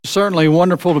Certainly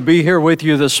wonderful to be here with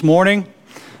you this morning.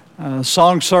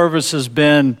 Song service has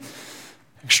been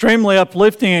extremely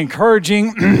uplifting,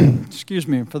 encouraging. Excuse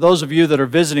me. For those of you that are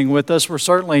visiting with us, we're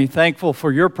certainly thankful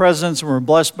for your presence, and we're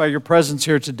blessed by your presence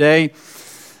here today.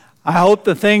 I hope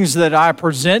the things that I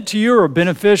present to you are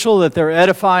beneficial, that they're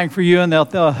edifying for you, and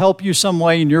they'll help you some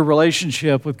way in your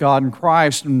relationship with God and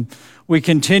Christ. And we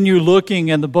continue looking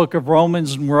in the book of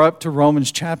Romans, and we're up to Romans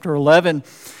chapter 11.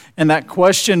 And that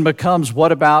question becomes,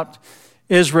 what about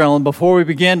Israel? And before we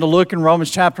begin to look in Romans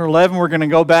chapter 11, we're going to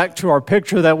go back to our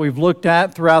picture that we've looked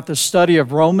at throughout the study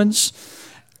of Romans.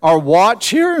 Our watch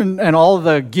here and all of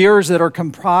the gears that are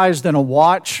comprised in a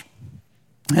watch.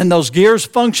 And those gears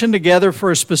function together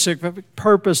for a specific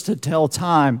purpose to tell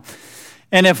time.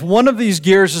 And if one of these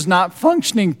gears is not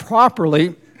functioning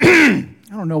properly, I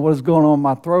don't know what is going on in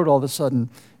my throat all of a sudden.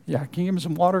 Yeah, can you give me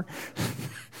some water?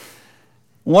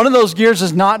 One of those gears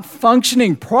is not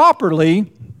functioning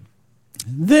properly,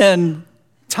 then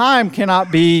time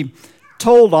cannot be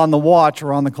told on the watch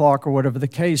or on the clock or whatever the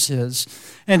case is.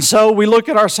 And so we look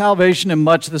at our salvation in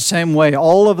much the same way.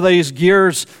 All of these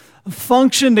gears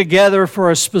function together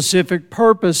for a specific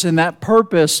purpose, and that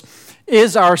purpose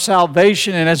is our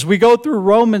salvation. And as we go through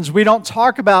Romans, we don't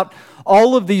talk about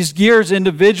all of these gears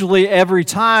individually every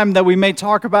time, that we may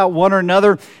talk about one or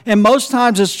another. And most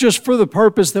times it's just for the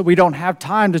purpose that we don't have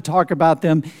time to talk about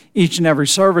them each and every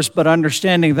service, but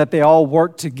understanding that they all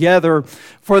work together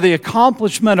for the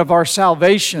accomplishment of our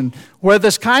salvation. Where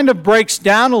this kind of breaks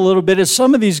down a little bit is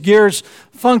some of these gears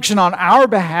function on our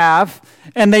behalf,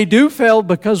 and they do fail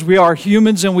because we are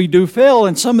humans and we do fail.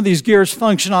 And some of these gears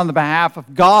function on the behalf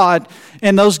of God,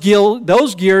 and those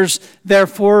gears,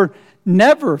 therefore,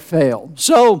 never fail.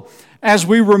 So, as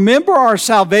we remember our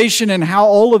salvation and how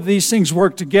all of these things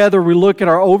work together, we look at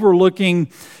our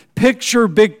overlooking picture,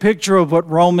 big picture of what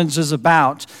Romans is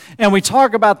about. And we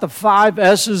talk about the 5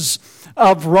 S's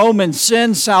of Romans: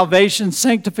 sin, salvation,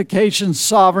 sanctification,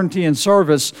 sovereignty, and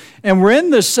service. And we're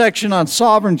in this section on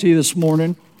sovereignty this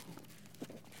morning.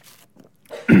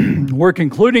 We're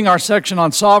concluding our section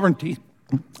on sovereignty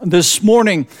this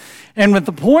morning. And with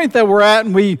the point that we're at,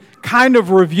 and we kind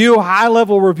of review, a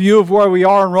high-level review of where we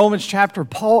are in Romans chapter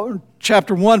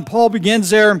 1, Paul begins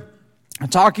there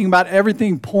talking about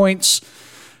everything points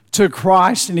to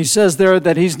Christ. And he says there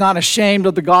that he's not ashamed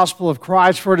of the gospel of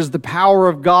Christ, for it is the power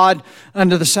of God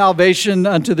unto the salvation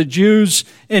unto the Jews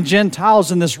and Gentiles,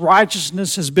 and this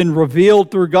righteousness has been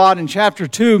revealed through God. In chapter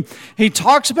 2, he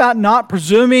talks about not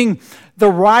presuming the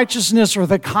righteousness or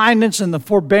the kindness and the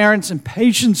forbearance and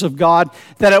patience of God,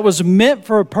 that it was meant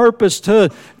for a purpose to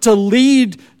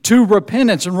lead to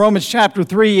repentance. In Romans chapter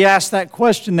 3, he asked that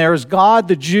question there: is God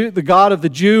the God of the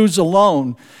Jews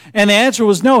alone? And the answer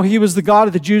was no, he was the God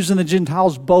of the Jews and the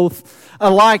Gentiles both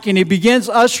alike. And he begins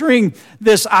ushering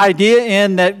this idea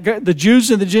in that the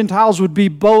Jews and the Gentiles would be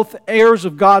both heirs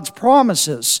of God's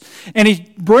promises. And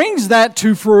he brings that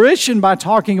to fruition by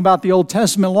talking about the Old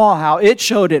Testament law, how it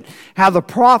showed it, how the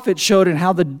prophets showed it,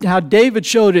 how David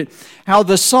showed it, how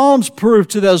the Psalms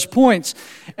proved to those points.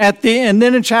 And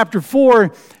then in chapter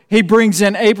 4, he brings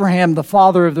in Abraham, the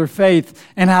father of their faith,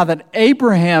 and how that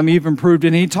Abraham even proved it.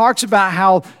 And he talks about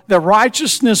how the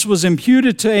righteousness was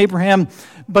imputed to Abraham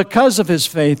because of his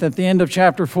faith. At the end of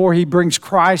chapter 4, he brings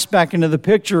Christ back into the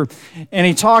picture. And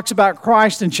he talks about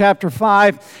Christ in chapter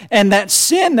 5 and that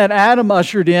sin that Adam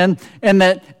ushered in, and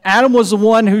that Adam was the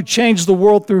one who changed the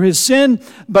world through his sin,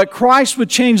 but Christ would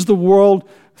change the world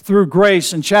through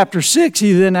grace. In chapter 6,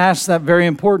 he then asks that very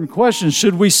important question: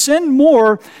 should we sin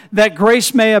more that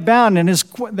grace may abound? And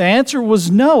the answer was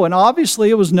no. And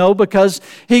obviously it was no, because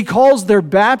he calls their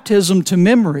baptism to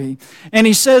memory. And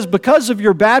he says, because of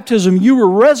your baptism, you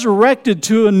were resurrected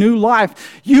to a new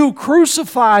life. You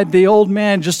crucified the old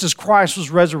man just as Christ was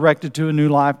resurrected to a new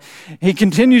life. He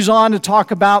continues on to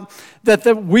talk about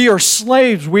that we are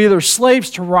slaves. We're either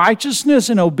slaves to righteousness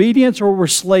and obedience, or we're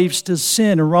slaves to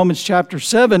sin. In Romans chapter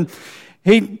 7,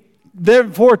 he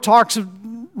therefore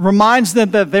reminds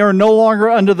them that they are no longer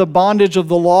under the bondage of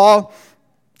the law,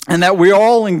 and that we're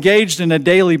all engaged in a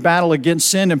daily battle against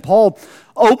sin. And Paul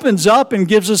opens up and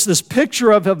gives us this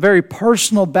picture of a very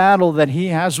personal battle that he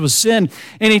has with sin.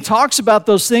 And he talks about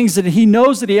those things that he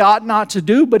knows that he ought not to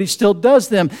do, but he still does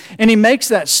them. And he makes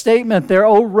that statement there,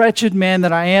 "Oh, wretched man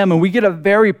that I am." And we get a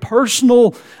very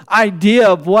personal idea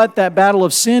of what that battle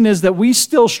of sin is that we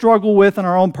still struggle with in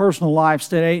our own personal lives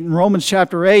today. In Romans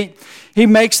chapter 8, he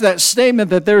makes that statement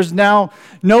that there's now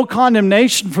no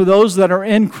condemnation for those that are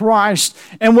in Christ.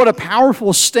 And what a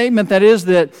powerful statement that is,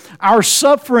 that our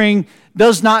suffering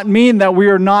does not mean that we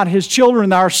are not his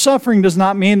children. Our suffering does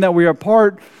not mean that we are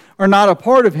not a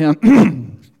part of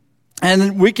him.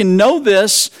 And we can know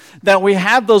this, that we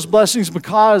have those blessings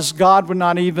because God would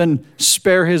not even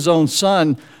spare his own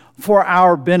son for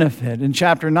our benefit. In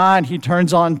chapter 9, he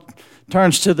turns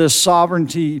to this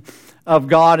sovereignty of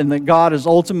God, and that God is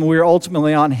we're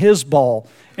ultimately on his ball.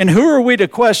 And who are we to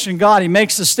question God? He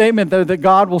makes the statement there that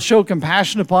God will show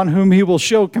compassion upon whom he will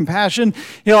show compassion.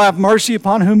 He'll have mercy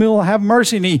upon whom he will have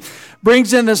mercy. And he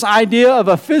brings in this idea of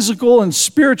a physical and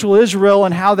spiritual Israel,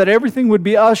 and how that everything would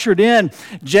be ushered in.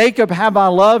 Jacob have I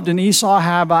loved, and Esau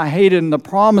have I hated. And the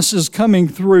promises coming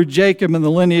through Jacob and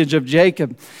the lineage of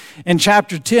Jacob. In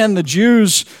chapter 10, the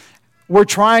Jews were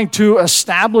trying to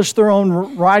establish their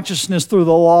own righteousness through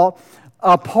the law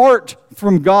apart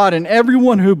from God, and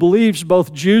everyone who believes,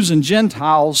 both Jews and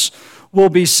Gentiles, will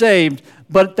be saved,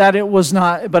 but it was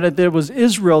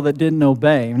Israel that didn't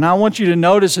obey. Now I want you to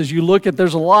notice as you look at,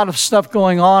 there's a lot of stuff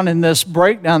going on in this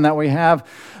breakdown that we have,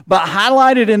 but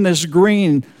highlighted in this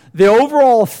green, the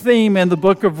overall theme in the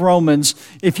book of Romans,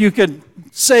 if you could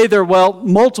say there,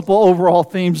 multiple overall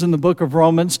themes in the book of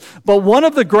Romans, but one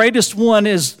of the greatest one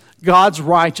is God's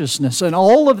righteousness, and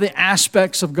all of the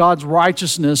aspects of God's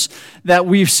righteousness that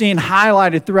we've seen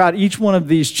highlighted throughout each one of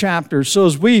these chapters. So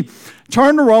as we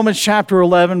turn to Romans chapter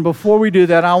 11, before we do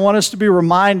that, I want us to be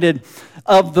reminded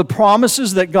of the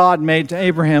promises that God made to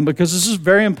Abraham, because this is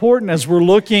very important as we're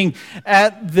looking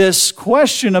at this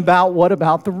question about what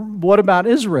about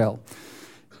Israel.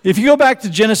 If you go back to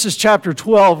Genesis chapter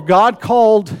 12, God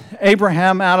called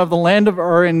Abraham out of the land of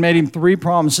Ur and made him 3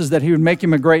 promises: that he would make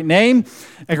him a great name,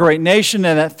 a great nation,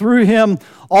 and that through him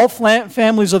all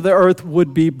families of the earth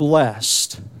would be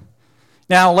blessed.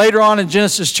 Now, later on in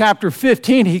Genesis chapter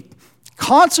 15, he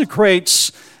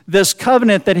consecrates this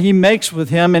covenant that he makes with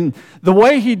him. And the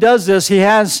way he does this, he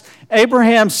has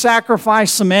Abraham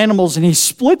sacrifice some animals, and he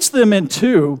splits them in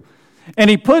 2,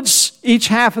 and he puts each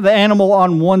half of the animal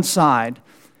on one side.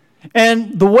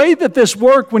 And the way that this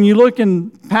worked, when you look in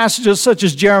passages such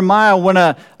as Jeremiah, when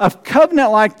a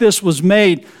covenant like this was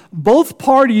made, both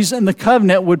parties in the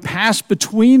covenant would pass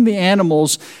between the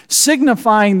animals,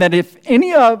 signifying that if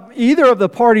either of the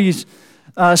parties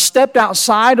stepped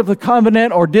outside of the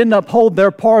covenant or didn't uphold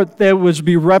their part, they would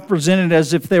be represented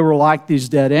as if they were like these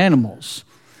dead animals.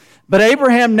 But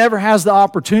Abraham never has the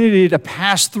opportunity to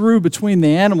pass through between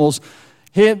the animals.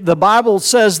 The Bible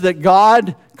says that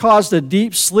God caused a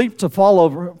deep sleep to fall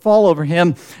over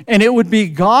him, and it would be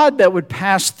God that would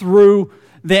pass through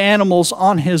the animals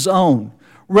on his own,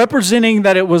 representing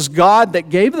that it was God that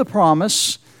gave the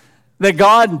promise, that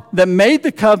God that made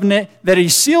the covenant, that he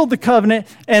sealed the covenant,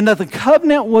 and that the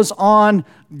covenant was on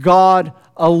God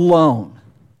alone.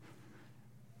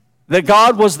 That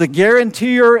God was the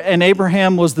guarantor and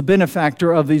Abraham was the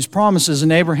benefactor of these promises,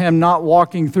 and Abraham not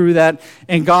walking through that,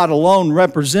 and God alone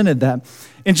represented that.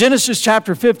 In Genesis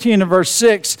chapter 15 and verse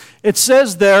 6, it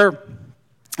says there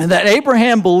that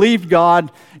Abraham believed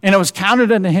God and it was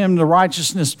counted unto him the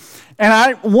righteousness. And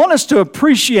I want us to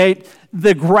appreciate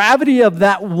the gravity of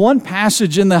that one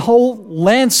passage in the whole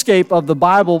landscape of the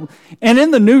Bible. And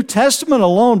in the New Testament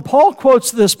alone, Paul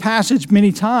quotes this passage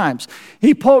many times.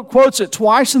 He quotes it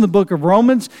twice in the book of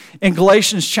Romans, in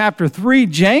Galatians chapter 3.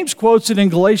 James quotes it in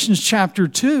Galatians chapter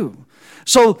 2.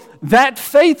 So that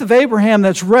faith of Abraham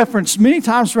that's referenced many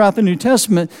times throughout the New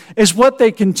Testament is what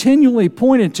they continually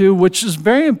pointed to, which is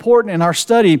very important in our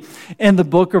study in the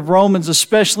book of Romans,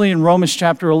 especially in Romans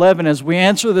chapter 11, as we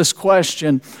answer this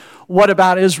question, what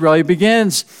about Israel? He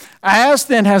begins, I ask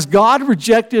then, has God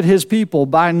rejected his people?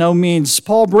 By no means.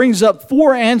 Paul brings up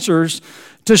 4 answers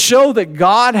to show that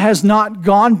God has not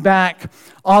gone back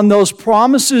on those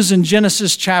promises in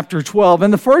Genesis chapter 12.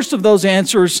 And the first of those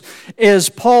answers is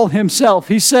Paul himself.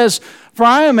 He says, for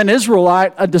I am an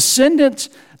Israelite, a descendant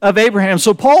of Abraham.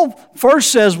 So Paul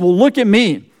first says, well, look at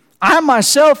me. I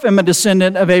myself am a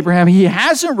descendant of Abraham. He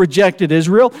hasn't rejected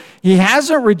Israel. He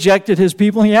hasn't rejected his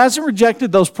people. He hasn't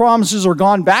rejected those promises or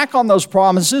gone back on those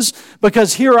promises,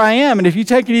 because here I am. And if you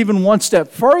take it even one step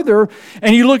further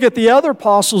and you look at the other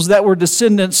apostles that were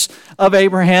descendants of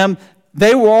Abraham,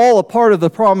 they were all a part of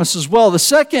the promise as well. The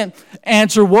second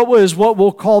answer, what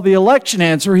we'll call the election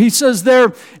answer, he says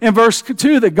there in verse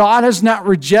 2 that God has not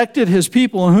rejected his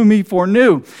people whom he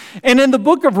foreknew. And in the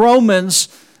book of Romans,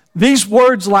 these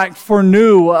words like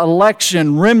foreknew,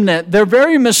 election, remnant, they're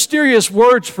very mysterious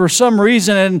words for some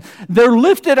reason, and they're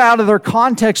lifted out of their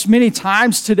context many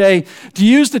times today to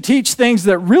use to teach things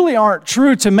that really aren't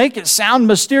true, to make it sound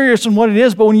mysterious in what it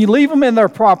is. But when you leave them in their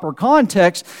proper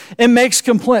context, it makes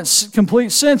complete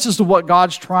sense as to what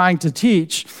God's trying to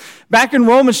teach. Back in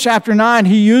Romans chapter 9,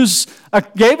 he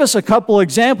gave us a couple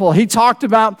examples. He talked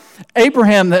about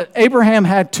Abraham, that Abraham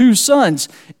had two sons,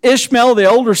 Ishmael, the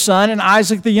older son, and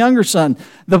Isaac, the younger son.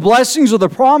 The blessings of the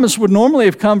promise would normally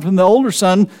have come from the older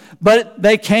son, but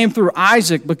they came through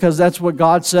Isaac because that's what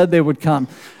God said they would come.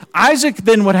 Isaac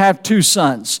then would have two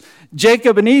sons,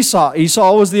 Jacob and Esau.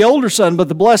 Esau was the older son, but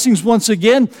the blessings once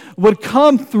again would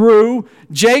come through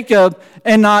Jacob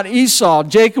and not Esau.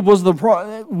 Jacob was the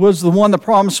one the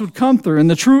promise would come through. And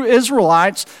the true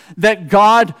Israelites that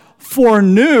God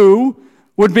foreknew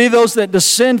would be those that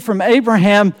descend from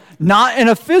Abraham, not in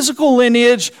a physical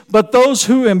lineage, but those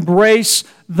who embrace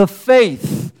the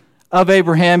faith of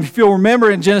Abraham. If you'll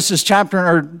remember in Romans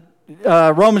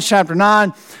chapter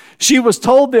 9, she was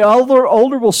told the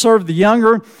older will serve the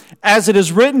younger. As it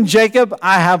is written, Jacob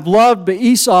I have loved, but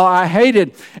Esau I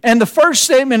hated. And the first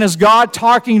statement is God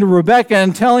talking to Rebekah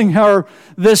and telling her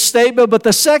this statement, but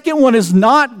the second one is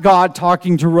not God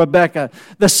talking to Rebekah.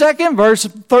 The second verse,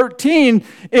 13,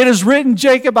 it is written,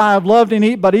 Jacob I have loved,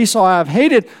 but Esau I have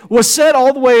hated, was said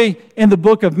all the way in the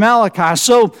book of Malachi.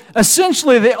 So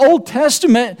essentially the Old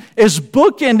Testament is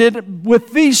bookended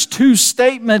with these two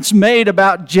statements made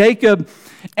about Jacob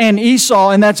and Esau,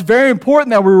 and that's very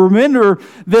important that we remember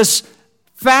this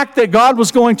fact that God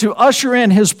was going to usher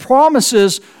in His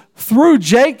promises through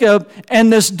Jacob,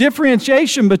 and this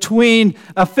differentiation between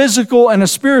a physical and a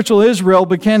spiritual Israel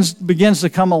begins to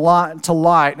come to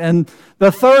light. And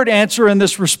the third answer in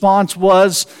this response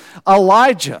was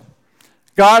Elijah.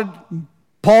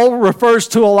 Paul refers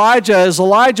to Elijah as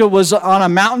Elijah was on a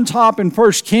mountaintop in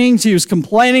 1 Kings. He was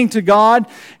complaining to God.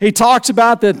 He talks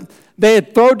about that they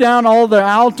had thrown down all the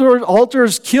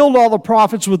altars, killed all the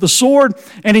prophets with the sword,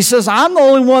 and he says, I'm the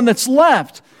only one that's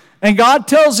left. And God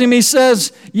tells him, he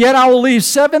says, yet I will leave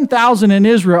 7,000 in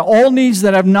Israel, all knees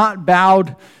that have not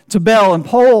bowed to Baal. And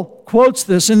Paul quotes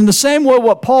this. And in the same way,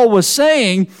 what Paul was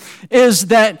saying is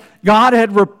that God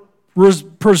had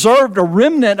preserved a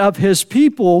remnant of His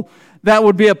people that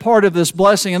would be a part of this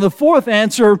blessing. And the fourth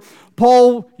answer,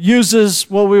 Paul uses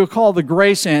what we would call the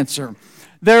grace answer.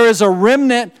 There is a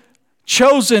remnant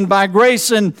chosen by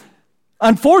grace, and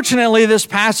unfortunately, this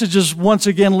passage is once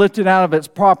again lifted out of its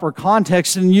proper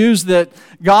context and used that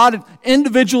God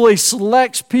individually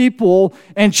selects people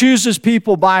and chooses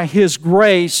people by His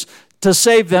grace to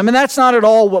save them. And that's not at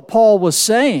all what Paul was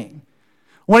saying.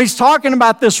 When he's talking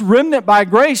about this remnant by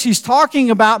grace, he's talking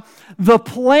about the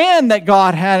plan that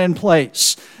God had in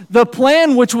place. The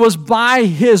plan which was by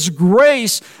His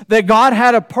grace, that God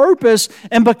had a purpose,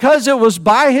 and because it was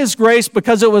by His grace,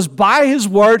 because it was by His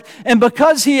word, and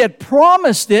because He had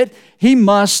promised it, He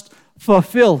must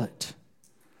fulfill it.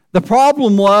 The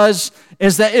problem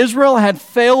is that Israel had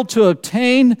failed to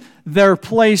obtain their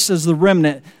place as the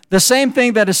remnant. The same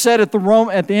thing that is said at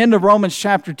the end of Romans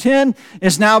chapter 10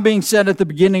 is now being said at the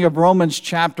beginning of Romans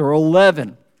chapter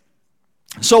 11.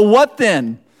 So what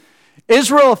then?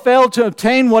 Israel failed to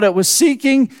obtain what it was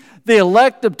seeking. The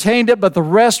elect obtained it, but the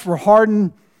rest were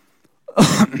hardened.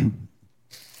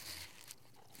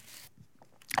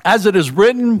 As it is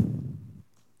written,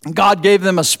 God gave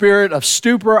them a spirit of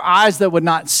stupor, eyes that would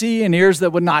not see and ears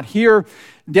that would not hear,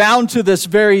 down to this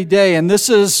very day. And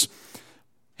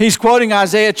he's quoting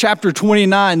Isaiah chapter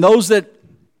 29. Those that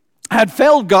had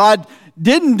failed God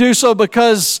didn't do so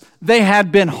because they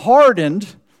had been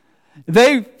hardened.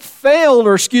 They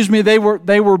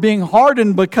were being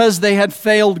hardened because they had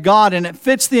failed God. And it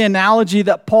fits the analogy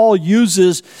that Paul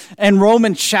uses in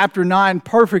Romans chapter 9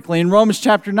 perfectly. In Romans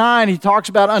chapter 9, he talks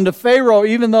about unto Pharaoh,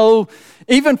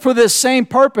 even for this same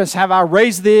purpose have I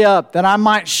raised thee up, that I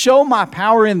might show my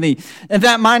power in thee, and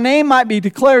that my name might be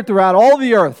declared throughout all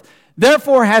the earth.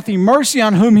 Therefore hath He mercy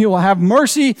on whom He will have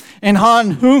mercy, and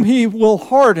on whom He will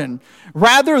harden.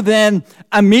 Rather than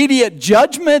immediate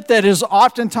judgment that is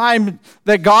oftentimes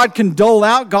that God can dole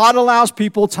out, God allows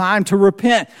people time to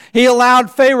repent. He allowed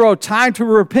Pharaoh time to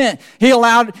repent. He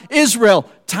allowed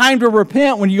Israel time to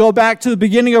repent. When you go back to the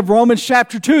beginning of Romans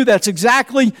chapter 2, that's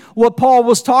exactly what Paul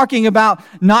was talking about,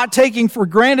 not taking for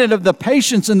granted of the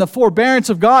patience and the forbearance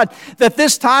of God, that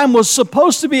this time was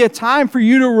supposed to be a time for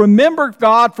you to remember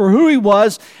God for who He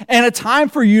was and a time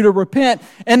for you to repent.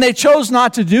 And they chose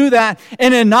not to do that.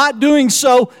 And in not doing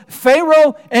so,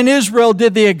 Pharaoh and Israel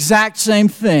did the exact same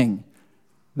thing.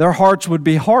 Their hearts would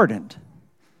be hardened.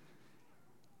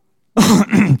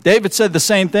 David said the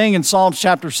same thing in Psalms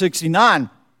chapter 69.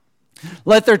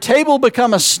 Let their table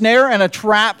become a snare and a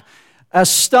trap, a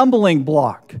stumbling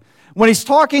block. When he's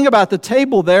talking about the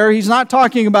table there, he's not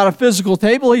talking about a physical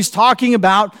table. He's talking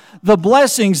about the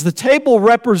blessings. The table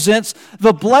represents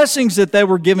the blessings that they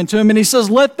were given to him. And he says,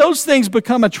 let those things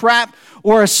become a trap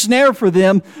or a snare for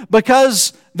them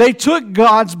because they took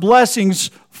God's blessings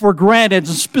for granted.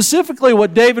 And specifically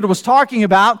what David was talking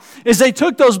about is they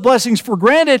took those blessings for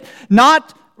granted,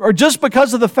 not or just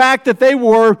because of the fact that they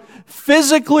were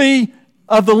physically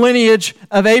of the lineage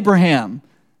of Abraham.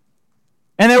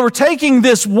 And they were taking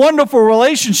this wonderful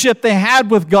relationship they had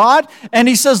with God, and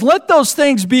he says, let those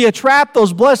things be a trap,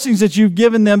 those blessings that you've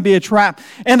given them be a trap.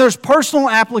 And there's personal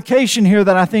application here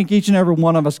that I think each and every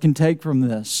one of us can take from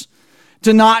this.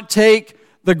 To not take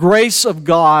the grace of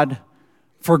God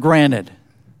for granted.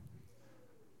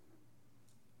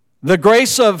 The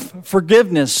grace of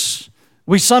forgiveness,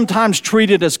 we sometimes treat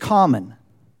it as common.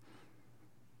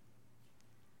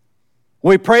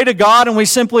 We pray to God and we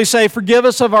simply say, forgive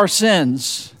us of our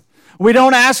sins. We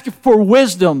don't ask for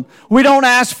wisdom. We don't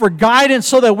ask for guidance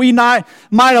so that we might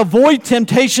avoid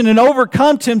temptation and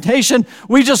overcome temptation.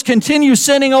 We just continue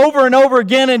sinning over and over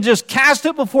again and just cast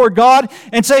it before God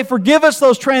and say, forgive us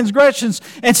those transgressions.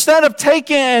 Instead of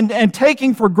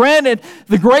taking for granted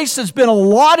the grace that's been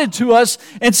allotted to us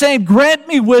and saying, grant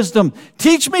me wisdom.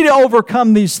 Teach me to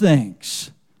overcome these things.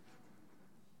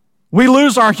 We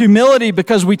lose our humility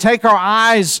because we take our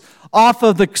eyes off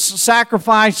of the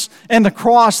sacrifice and the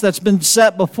cross that's been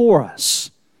set before us.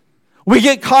 We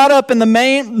get caught up in the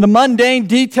mundane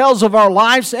details of our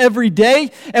lives every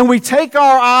day, and we take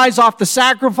our eyes off the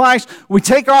sacrifice, we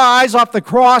take our eyes off the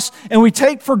cross, and we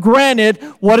take for granted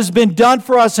what has been done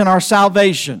for us in our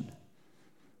salvation.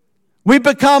 We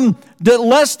become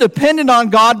less dependent on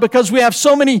God because we have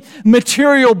so many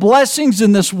material blessings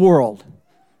in this world.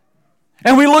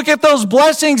 And we look at those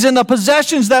blessings and the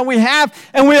possessions that we have,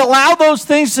 and we allow those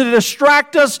things to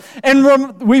distract us,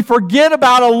 and we forget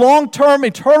about a long-term,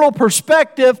 eternal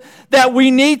perspective that we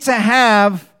need to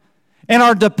have in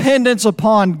our dependence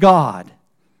upon God.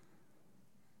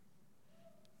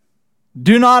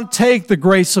 Do not take the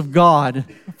grace of God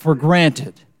for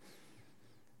granted.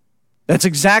 That's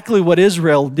exactly what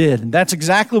Israel did. And that's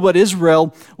exactly what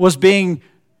Israel was being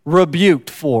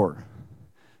rebuked for.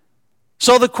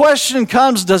 So the question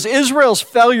comes, does Israel's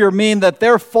failure mean that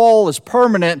their fall is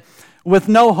permanent with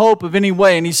no hope of any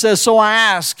way? And he says, so I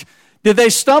ask, did they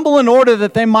stumble in order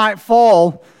that they might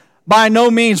fall? By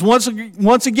no means. Once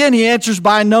again, he answers,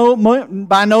 by no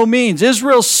means.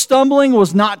 Israel's stumbling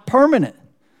was not permanent.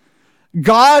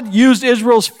 God used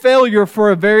Israel's failure for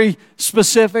a very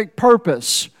specific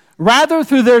purpose. Rather,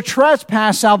 through their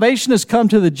trespass, salvation has come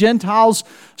to the Gentiles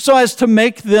so as to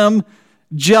make them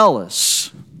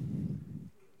jealous.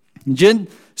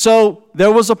 So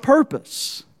there was a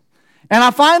purpose. And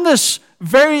I find this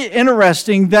very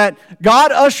interesting that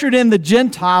God ushered in the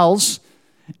Gentiles,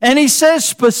 and he says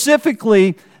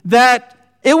specifically that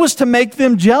it was to make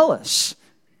them jealous.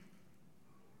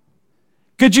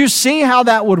 Could you see how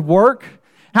that would work?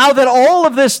 How that all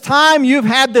of this time you've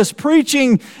had this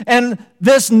preaching and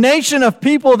this nation of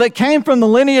people that came from the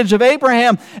lineage of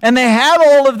Abraham, and they had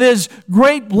all of these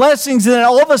great blessings, and then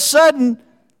all of a sudden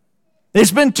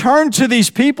it's been turned to these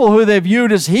people who they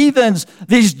viewed as heathens,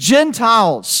 these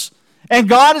Gentiles. And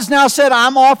God has now said,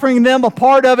 I'm offering them a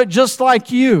part of it just like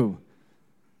you.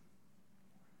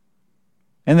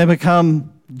 And they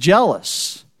become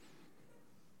jealous.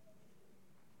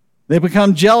 They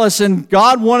become jealous, and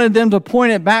God wanted them to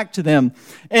point it back to them.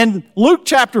 In Luke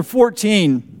chapter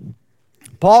 14,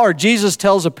 Jesus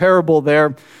tells a parable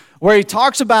there where he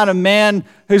talks about a man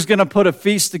who's going to put a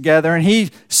feast together, and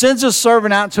he sends a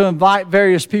servant out to invite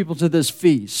various people to this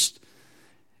feast.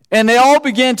 And they all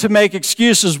begin to make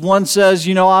excuses. One says,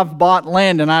 I've bought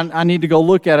land and I need to go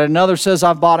look at it. Another says,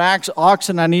 I've bought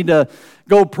oxen, I need to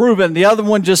go prove it. And the other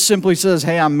one just simply says,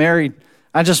 hey, I'm married.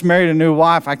 I just married a new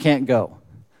wife, I can't go.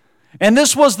 And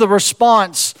this was the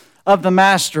response of the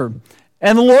master.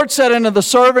 And the Lord said unto the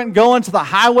servant, go into the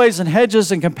highways and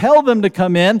hedges and compel them to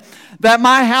come in, that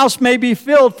my house may be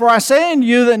filled. For I say unto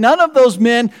you that none of those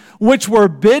men which were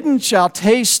bidden shall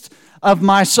taste of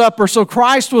my supper. So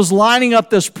Christ was lining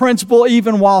up this principle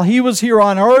even while he was here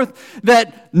on earth,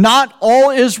 that not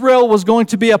all Israel was going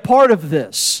to be a part of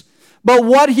this. But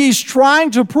what he's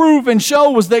trying to prove and show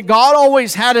was that God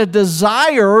always had a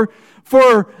desire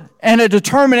for and a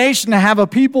determination to have a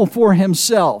people for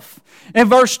himself. In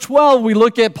verse 12, we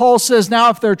look at, Paul says,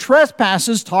 now if their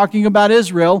trespasses, talking about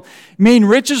Israel, mean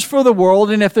riches for the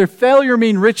world, and if their failure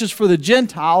mean riches for the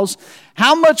Gentiles,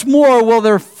 how much more will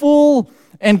their full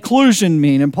inclusion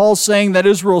mean? And Paul's saying that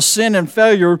Israel's sin and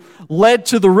failure led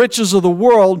to the riches of the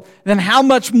world, then how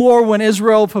much more when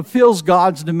Israel fulfills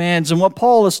God's demands? And what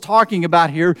Paul is talking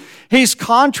about here, he's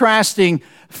contrasting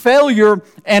failure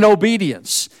and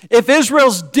obedience. If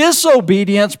Israel's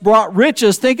disobedience brought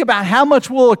riches, think about how much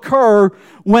will occur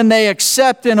when they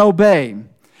accept and obey.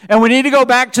 And we need to go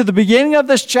back to the beginning of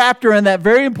this chapter and that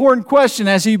very important question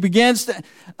as he begins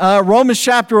Romans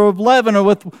chapter 11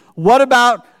 with what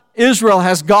about Israel?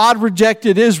 Has God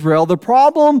rejected Israel? The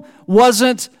problem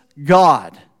wasn't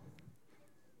God.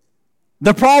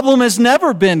 The problem has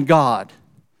never been God.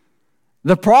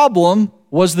 The problem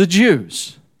was the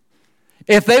Jews.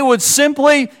 If they would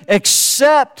simply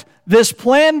accept this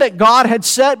plan that God had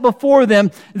set before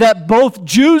them, that both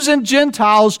Jews and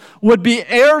Gentiles would be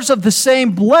heirs of the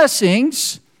same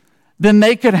blessings, then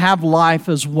they could have life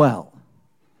as well.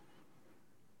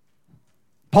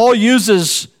 Paul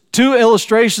uses two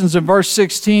illustrations in verse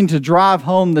 16 to drive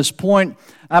home this point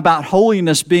about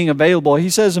holiness being available. He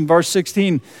says in verse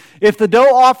 16, if the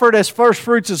dough offered as first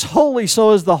fruits is holy,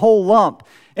 so is the whole lump.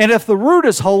 And if the root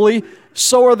is holy,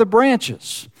 so are the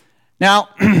branches. Now,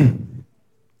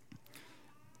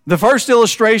 the first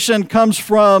illustration comes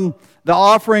from the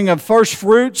offering of first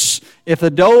fruits. If the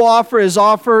dough is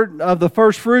offered of the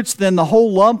first fruits, then the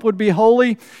whole lump would be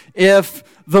holy. If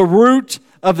the root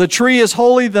of the tree is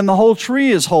holy, then the whole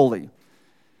tree is holy.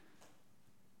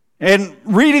 And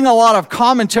reading a lot of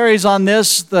commentaries on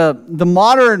this, the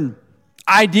modern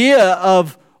idea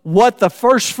of what the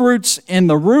first fruits in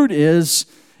the root is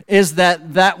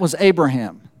that was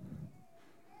Abraham.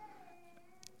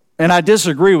 And I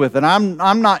disagree with it.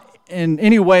 I'm not in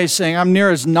any way saying I'm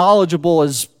near as knowledgeable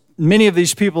as many of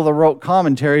these people that wrote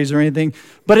commentaries or anything,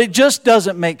 but it just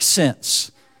doesn't make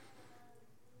sense.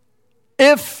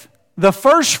 If the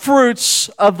first fruits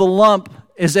of the lump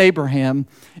is Abraham,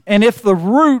 and if the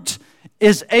root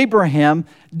is Abraham,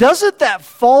 doesn't that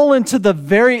fall into the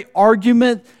very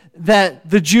argument that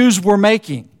the Jews were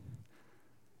making?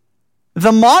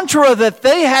 The mantra that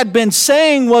they had been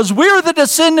saying was, we're the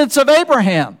descendants of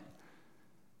Abraham.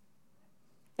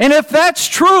 And if that's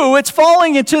true, it's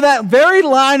falling into that very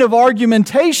line of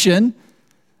argumentation.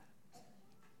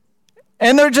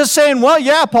 And they're just saying, well,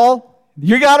 yeah, Paul,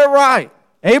 you got it right.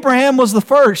 Abraham was the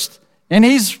first, and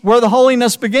he's where the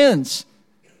holiness begins.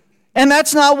 And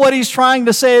that's not what he's trying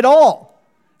to say at all.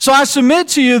 So I submit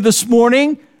to you this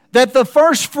morning that the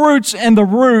first fruits and the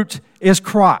root is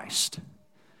Christ.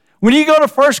 When you go to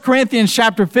 1 Corinthians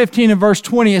chapter 15 and verse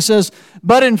 20, it says,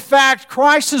 but in fact,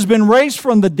 Christ has been raised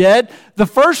from the dead, the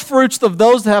first fruits of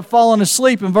those that have fallen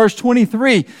asleep, in verse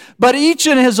 23. But each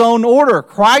in his own order,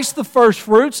 Christ the first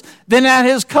fruits, then at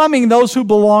his coming, those who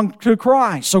belong to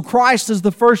Christ. So Christ is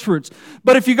the first fruits.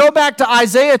 But if you go back to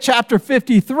Isaiah chapter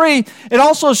 53, it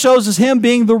also shows as him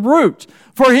being the root.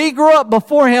 For he grew up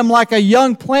before him like a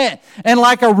young plant and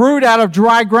like a root out of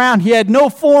dry ground. He had no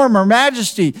form or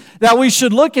majesty that we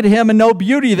should look at him, and no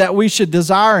beauty that we should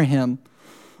desire him.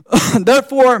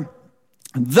 Therefore,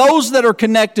 those that are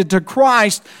connected to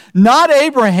Christ, not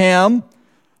Abraham,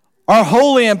 are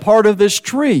holy and part of this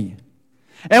tree.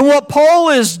 And what Paul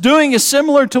is doing is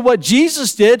similar to what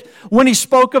Jesus did when he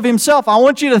spoke of himself. I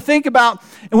want you to think about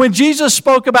when Jesus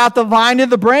spoke about the vine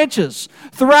and the branches.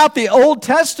 Throughout the Old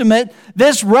Testament,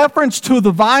 this reference to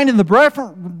the vine and the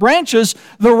branches,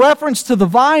 the reference to the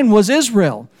vine was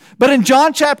Israel. But in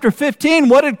John chapter 15,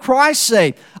 what did Christ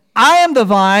say? I am the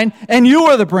vine and you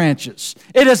are the branches.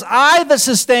 It is I that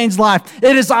sustains life.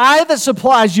 It is I that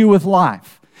supplies you with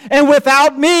life. And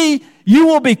without me, you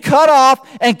will be cut off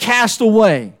and cast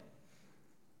away.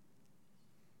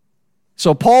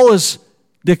 So Paul is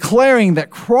declaring that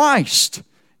Christ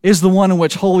is the one in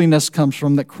which holiness comes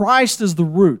from, that Christ is the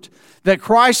root, that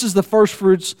Christ is the first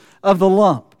fruits of the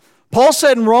lump. Paul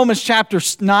said in Romans chapter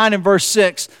 9 and verse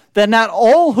 6 that not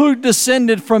all who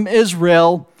descended from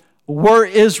Israel were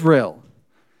Israel.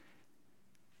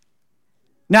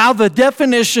 Now the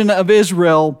definition of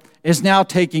Israel is now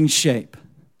taking shape.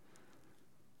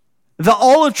 The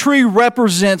olive tree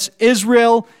represents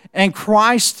Israel, and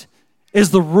Christ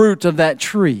is the root of that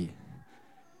tree.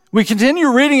 We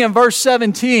continue reading in verse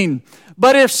 17.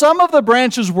 But if some of the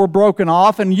branches were broken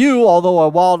off, and you, although a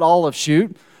wild olive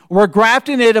shoot, were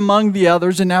grafting it among the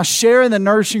others, and now share in the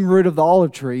nourishing root of the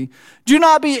olive tree, do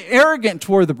not be arrogant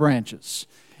toward the branches.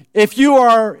 If you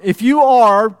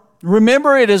are,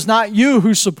 remember it is not you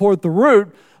who support the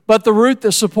root, but the root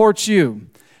that supports you.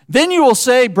 Then you will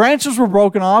say, branches were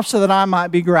broken off so that I might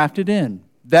be grafted in.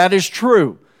 That is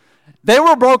true. They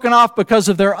were broken off because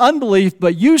of their unbelief,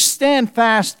 but you stand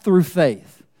fast through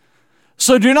faith.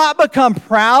 So do not become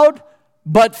proud,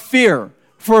 but fear.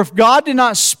 For if God did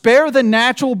not spare the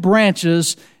natural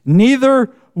branches,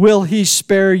 neither will he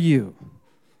spare you.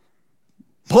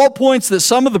 Paul points that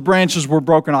some of the branches were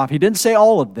broken off. He didn't say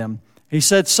all of them. He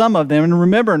said some of them. And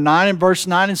remember, verse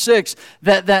 9 and 6,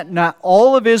 that not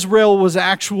all of Israel was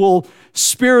actual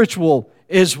spiritual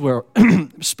Israel.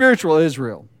 Spiritual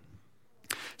Israel.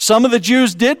 Some of the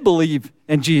Jews did believe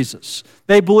in Jesus.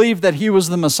 They believed that he was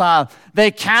the Messiah.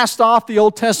 They cast off the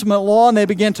Old Testament law and they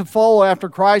began to follow after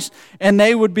Christ, and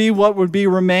they would be what would be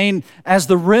remain as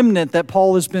the remnant that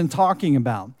Paul has been talking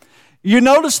about. You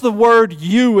notice the word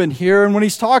you in here, and when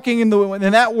he's talking, and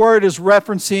that word is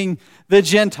referencing the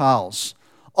Gentiles.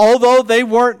 Although they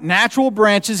weren't natural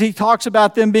branches, he talks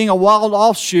about them being a wild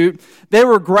offshoot. They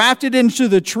were grafted into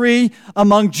the tree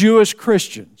among Jewish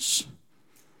Christians.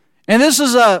 And this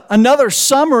is another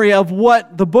summary of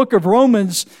what the book of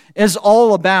Romans is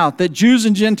all about, that Jews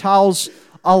and Gentiles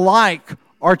alike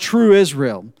are true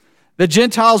Israel. The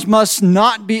Gentiles must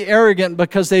not be arrogant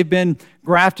because they've been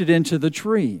grafted into the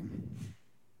tree.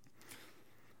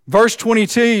 Verse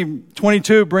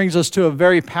 22 brings us to a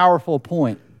very powerful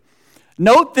point.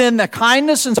 Note then the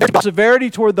kindness and severity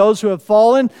toward those who have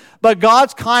fallen, but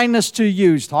God's kindness to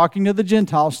you, he's talking to the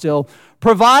Gentiles still,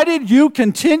 provided you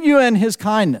continue in his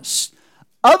kindness.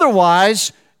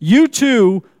 Otherwise, you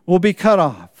too will be cut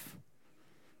off.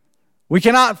 We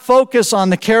cannot focus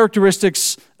on the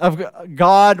characteristics of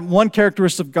God, one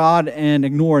characteristic of God, and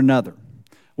ignore another.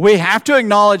 We have to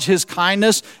acknowledge his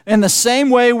kindness in the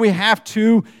same way we have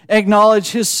to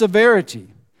acknowledge his severity.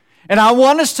 And I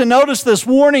want us to notice this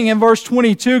warning in verse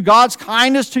 22, God's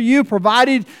kindness to you,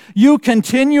 provided you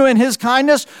continue in his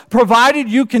kindness, provided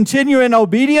you continue in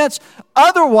obedience,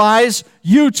 otherwise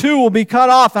you too will be cut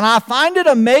off. And I find it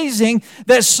amazing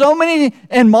that so many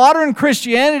in modern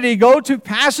Christianity go to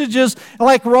passages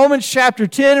like Romans chapter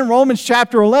 10 and Romans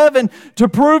chapter 11 to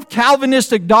prove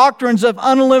Calvinistic doctrines of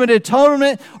unlimited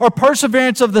atonement or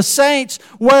perseverance of the saints,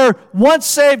 where once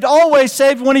saved, always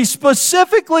saved, when he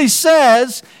specifically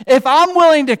says, if I'm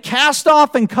willing to cast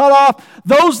off and cut off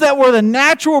those that were the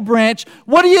natural branch,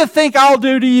 what do you think I'll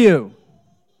do to you?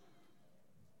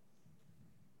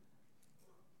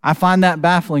 I find that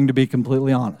baffling, to be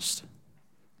completely honest.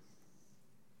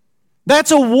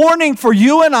 That's a warning for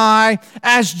you and I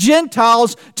as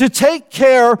Gentiles to take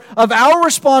care of our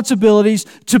responsibilities,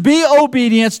 to be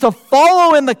obedient, to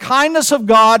follow in the kindness of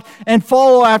God and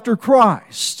follow after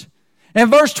Christ.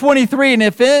 In verse 23,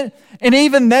 and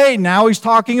even they, now he's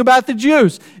talking about the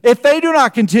Jews, if they do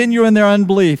not continue in their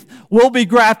unbelief, will be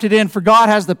grafted in, for God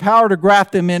has the power to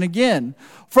graft them in again.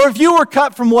 For if you were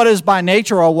cut from what is by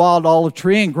nature a wild olive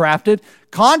tree and grafted,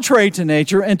 contrary to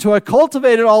nature, into a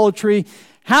cultivated olive tree,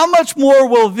 how much more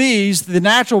will these, the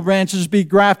natural branches, be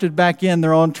grafted back in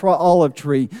their own olive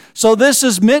tree? So this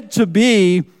is meant to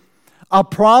be a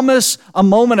promise, a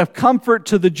moment of comfort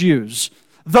to the Jews,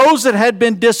 those that had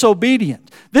been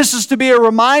disobedient. This is to be a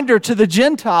reminder to the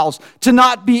Gentiles to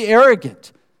not be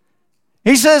arrogant.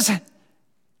 He says,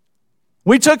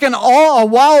 we took a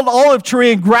wild olive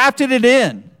tree and grafted it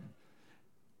in.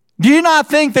 Do you not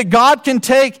think that God can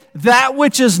take that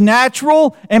which is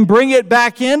natural and bring it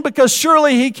back in? Because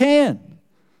surely he can.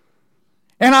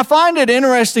 And I find it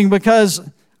interesting because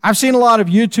I've seen a lot of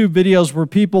YouTube videos where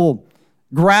people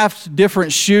graft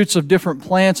different shoots of different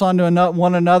plants onto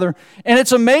one another. And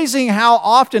it's amazing how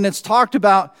often it's talked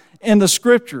about in the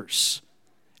scriptures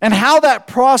and how that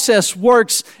process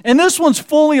works. And this one's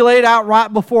fully laid out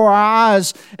right before our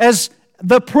eyes as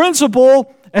the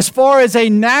principle as far as a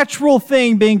natural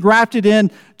thing being grafted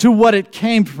in to what it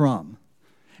came from.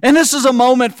 And this is a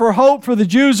moment for hope for the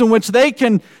Jews in which they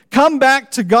can come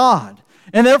back to God.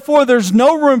 And therefore, there's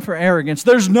no room for arrogance.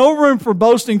 There's no room for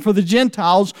boasting for the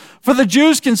Gentiles, for the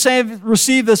Jews can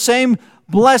receive the same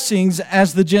blessings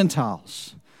as the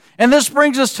Gentiles. And this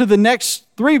brings us to the next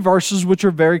 3 verses, which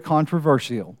are very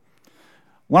controversial.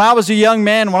 When I was a young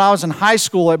man, when I was in high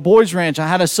school at Boys Ranch, I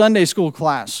had a Sunday school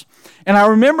class. And I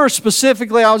remember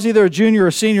specifically, I was either a junior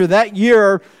or senior. That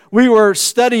year, we were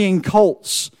studying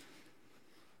cults.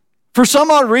 For some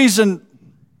odd reason,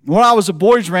 when I was at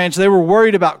Boys Ranch, they were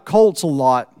worried about cults a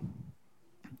lot.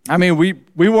 I mean, we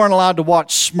weren't allowed to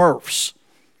watch Smurfs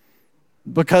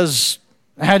because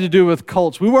it had to do with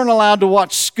cults. We weren't allowed to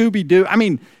watch Scooby-Doo. I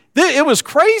mean, it was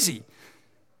crazy.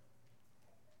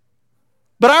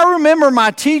 But I remember my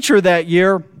teacher that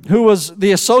year, who was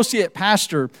the associate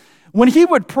pastor, when he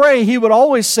would pray, he would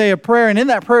always say a prayer. And in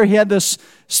that prayer, he had this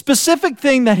specific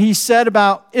thing that he said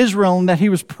about Israel and that he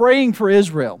was praying for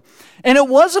Israel. And it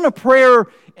wasn't a prayer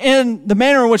in the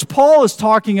manner in which Paul is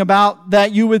talking about,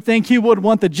 that you would think he would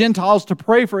want the Gentiles to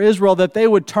pray for Israel, that they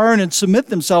would turn and submit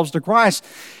themselves to Christ.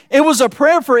 It was a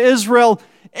prayer for Israel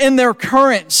in their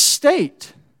current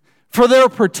state, for their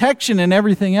protection and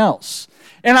everything else.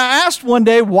 And I asked one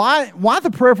day, why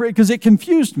the prayer for it? Because it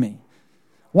confused me.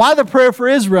 Why the prayer for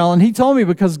Israel? And he told me,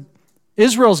 because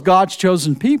Israel's God's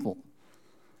chosen people.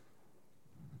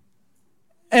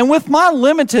 And with my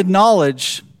limited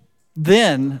knowledge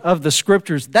then of the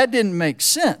Scriptures, that didn't make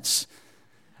sense.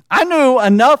 I knew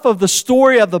enough of the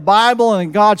story of the Bible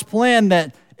and God's plan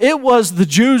that it was the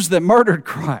Jews that murdered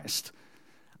Christ.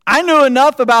 I knew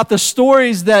enough about the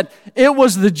stories that it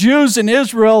was the Jews in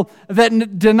Israel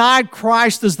that denied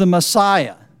Christ as the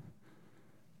Messiah.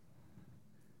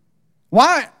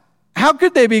 Why? How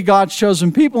could they be God's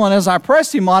chosen people? And as I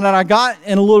pressed him on it, I got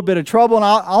in a little bit of trouble. And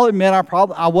I'll admit,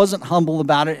 I wasn't humble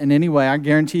about it in any way. I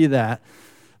guarantee you that.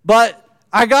 But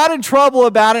I got in trouble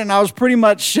about it, and I was pretty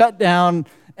much shut down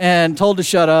and told to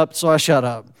shut up, so I shut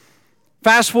up.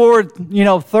 Fast forward,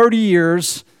 30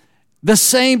 years, the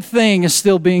same thing is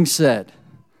still being said.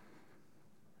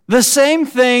 The same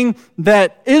thing,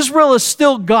 that Israel is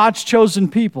still God's chosen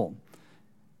people.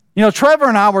 Trevor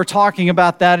and I were talking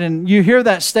about that, and you hear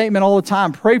that statement all the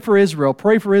time, pray for Israel,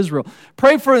 pray for Israel.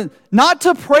 Not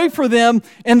to pray for them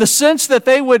in the sense that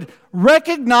they would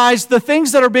recognize the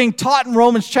things that are being taught in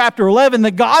Romans chapter 11,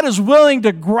 that God is willing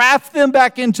to graft them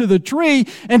back into the tree,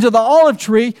 into the olive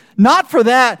tree, not for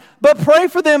that, but pray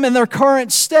for them in their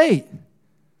current state.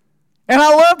 And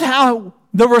I loved how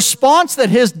the response that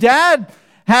his dad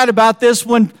had about this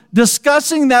when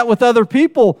discussing that with other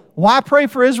people. Why pray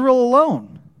for Israel alone?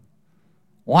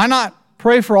 Why not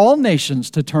pray for all nations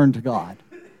to turn to God?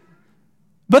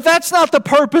 But that's not the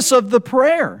purpose of the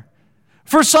prayer.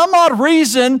 For some odd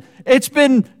reason, it's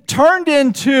been turned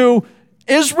into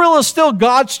Israel is still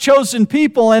God's chosen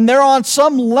people, and they're on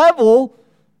some level,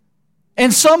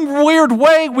 in some weird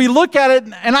way, we look at it,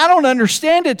 and I don't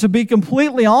understand it, to be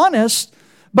completely honest,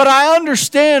 but I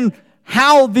understand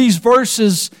how these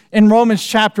verses in Romans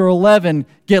chapter 11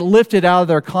 get lifted out of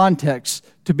their context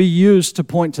to be used to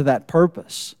point to that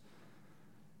purpose.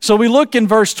 So we look in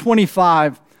verse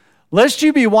 25, lest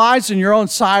you be wise in your own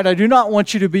sight, I do not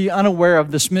want you to be unaware of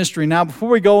this mystery. Now, before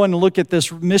we go and look at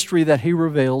this mystery that he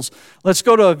reveals, let's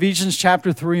go to Ephesians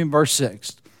chapter 3 and verse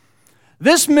 6.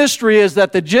 This mystery is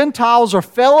that the Gentiles are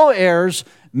fellow heirs,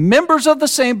 members of the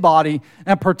same body,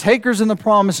 and partakers in the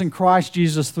promise in Christ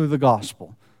Jesus through the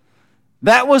gospel.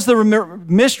 That was the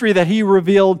mystery that he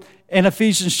revealed in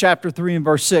Ephesians chapter 3 and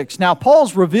verse 6. Now,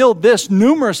 Paul's revealed this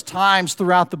numerous times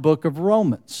throughout the book of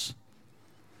Romans.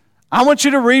 I want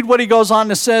you to read what he goes on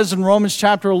to says in Romans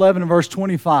chapter 11 and verse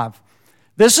 25.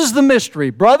 This is the mystery.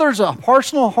 Brothers, a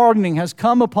partial hardening has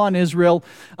come upon Israel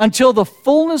until the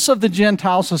fullness of the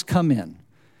Gentiles has come in.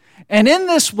 And in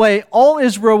this way, all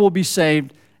Israel will be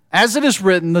saved. As it is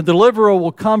written, the deliverer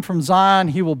will come from Zion.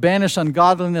 He will banish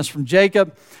ungodliness from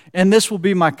Jacob. And this will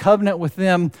be my covenant with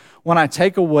them when I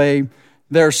take away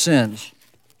their sins.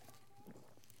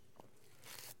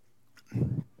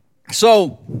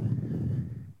 So,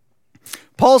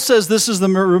 Paul says this is the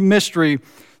mystery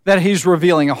that he's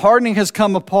revealing. A hardening has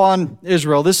come upon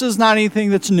Israel. This is not anything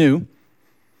that's new.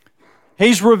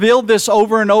 He's revealed this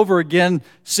over and over again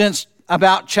since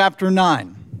about chapter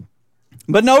 9.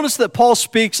 But notice that Paul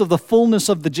speaks of the fullness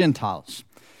of the Gentiles.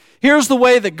 Here's the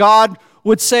way that God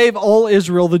would save all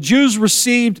Israel. The Jews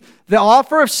received the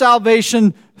offer of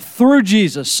salvation through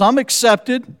Jesus. Some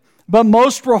accepted, but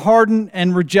most were hardened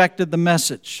and rejected the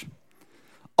message.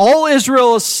 All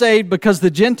Israel is saved because the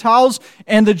Gentiles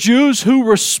and the Jews who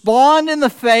respond in the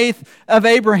faith of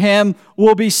Abraham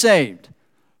will be saved.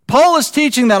 Paul is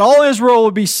teaching that all Israel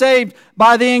will be saved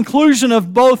by the inclusion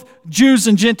of both Jews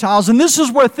and Gentiles. And this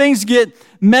is where things get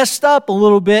messed up a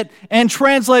little bit and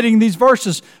translating these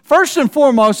verses. First and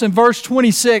foremost, in verse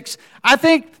 26, I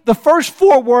think the first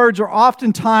 4 words are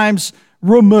oftentimes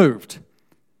removed.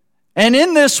 And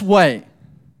in this way,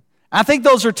 I think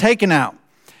those are taken out.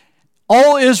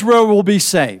 All Israel will be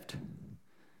saved.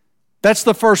 That's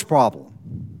the first problem.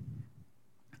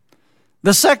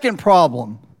 The second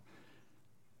problem,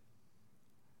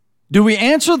 do we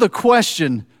answer the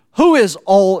question, who is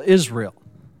all Israel?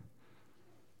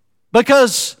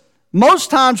 Because most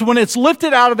times when it's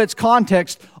lifted out of its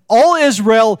context, all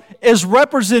Israel is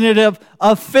representative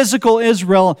of physical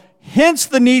Israel. Hence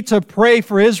the need to pray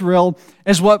for Israel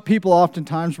is what people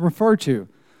oftentimes refer to.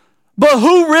 But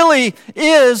who really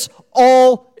is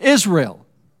all Israel?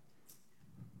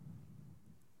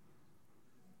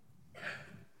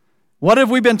 What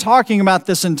have we been talking about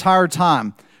this entire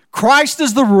time? Christ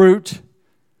is the root.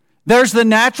 There's the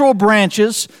natural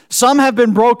branches. Some have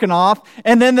been broken off.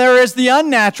 And then there is the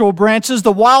unnatural branches,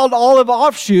 the wild olive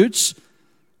offshoots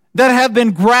that have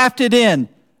been grafted in.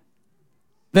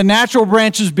 The natural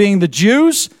branches being the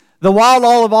Jews, the wild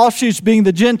olive offshoots being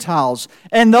the Gentiles.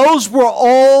 And those were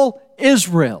all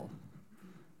Israel.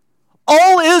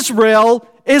 All Israel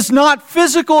is not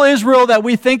physical Israel that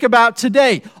we think about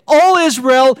today. All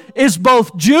Israel is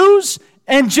both Jews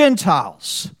and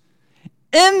Gentiles.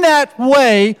 In that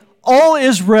way, all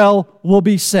Israel will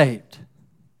be saved.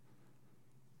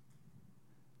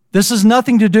 This has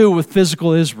nothing to do with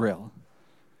physical Israel.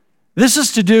 This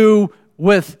is to do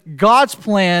with God's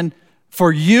plan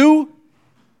for you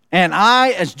and I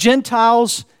as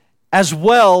Gentiles as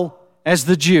well as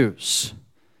the Jews.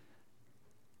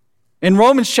 In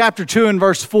Romans chapter 2 and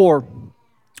verse 4,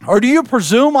 or do you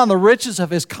presume on the riches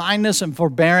of His kindness and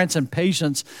forbearance and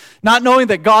patience, not knowing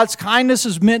that God's kindness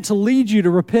is meant to lead you to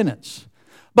repentance?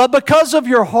 But because of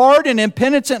your hard and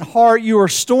impenitent heart, you are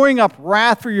storing up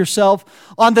wrath for yourself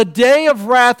on the day of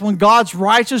wrath when God's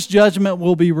righteous judgment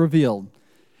will be revealed.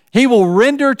 He will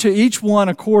render to each one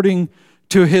according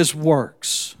to his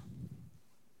works.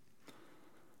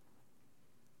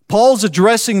 Paul's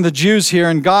addressing the Jews here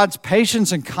and God's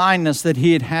patience and kindness that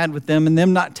He had had with them and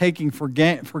them not taking for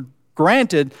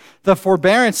granted the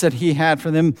forbearance that He had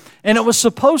for them. And it was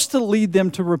supposed to lead them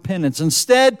to repentance.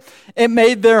 Instead, it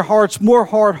made their hearts more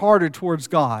hard-hearted towards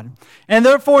God. And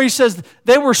therefore, he says,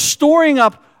 they were storing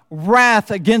up wrath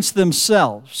against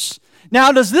themselves.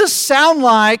 Now, does this sound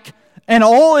like an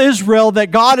all Israel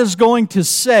that God is going to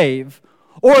save?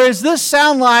 Or does this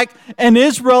sound like an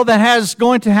Israel that is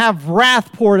going to have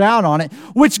wrath poured out on it,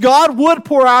 which God would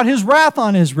pour out His wrath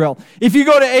on Israel? If you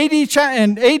go to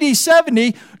AD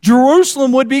 70,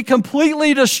 Jerusalem would be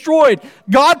completely destroyed.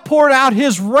 God poured out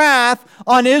His wrath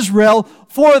on Israel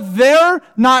for their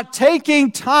not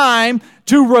taking time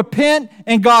to repent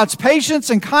in God's patience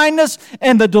and kindness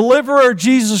and the deliverer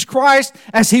Jesus Christ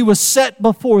as He was set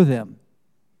before them.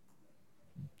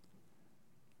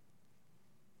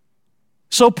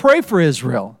 So pray for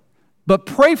Israel, but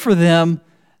pray for them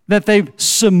that they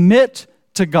submit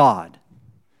to God.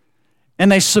 And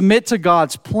they submit to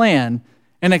God's plan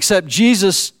and accept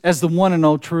Jesus as the one and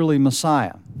only truly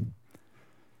Messiah.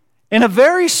 In a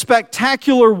very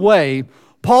spectacular way,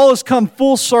 Paul has come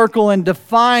full circle and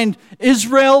defined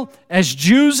Israel as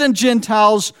Jews and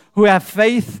Gentiles who have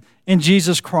faith in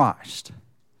Jesus Christ.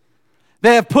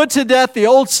 They have put to death the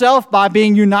old self by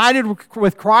being united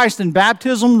with Christ in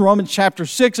baptism, Romans chapter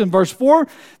 6 and verse 4.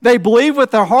 They believe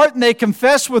with their heart and they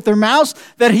confess with their mouths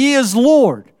that He is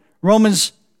Lord,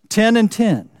 Romans 10 and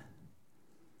 10.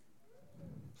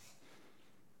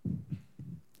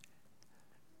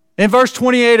 In verse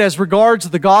 28, as regards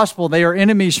the gospel, they are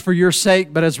enemies for your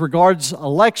sake, but as regards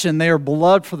election, they are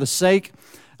beloved for the sake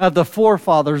of the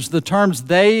forefathers. The terms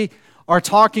they are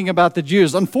talking about the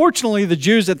Jews. Unfortunately, the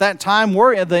Jews at that time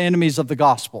were the enemies of the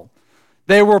gospel.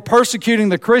 They were persecuting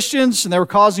the Christians and they were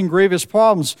causing grievous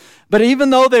problems. But even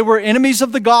though they were enemies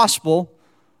of the gospel,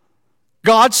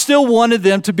 God still wanted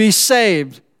them to be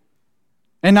saved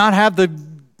and not have the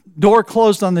door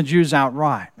closed on the Jews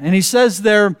outright. And He says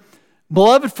they're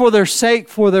beloved for their sake,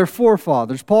 for their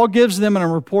forefathers. Paul gives them an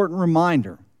important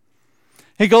reminder.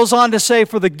 He goes on to say,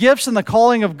 for the gifts and the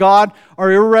calling of God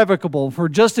are irrevocable. For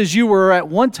just as you were at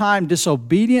one time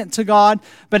disobedient to God,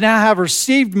 but now have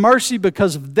received mercy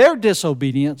because of their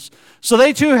disobedience, so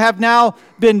they too have now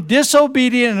been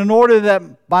disobedient in order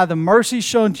that by the mercy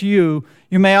shown to you,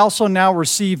 you may also now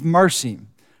receive mercy.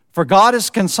 For God has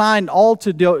consigned all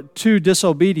to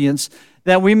disobedience,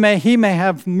 that He may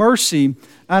have mercy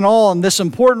on all. And this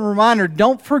important reminder,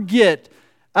 don't forget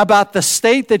about the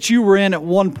state that you were in at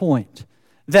one point.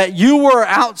 That you were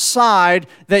outside,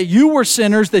 that you were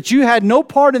sinners, that you had no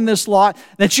part in this lot,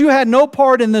 that you had no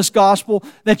part in this gospel,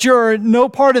 that you're no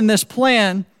part in this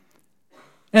plan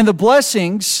and the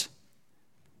blessings,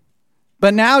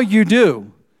 but now you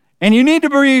do. And you need to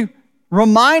be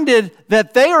reminded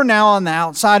that they are now on the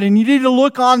outside, and you need to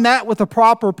look on that with a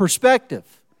proper perspective.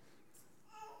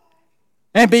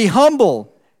 And be humble.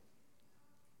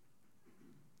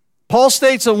 Paul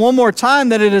states it one more time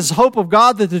that it is the hope of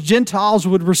God that the Gentiles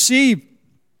would receive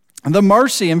the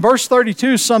mercy. And verse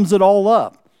 32 sums it all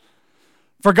up.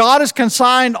 For God has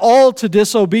consigned all to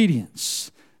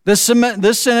disobedience. This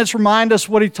sentence reminds us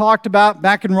what he talked about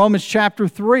back in Romans chapter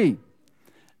 3.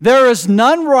 There is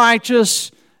none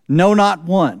righteous, no, not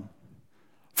one.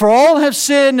 For all have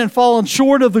sinned and fallen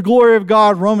short of the glory of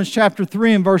God, Romans chapter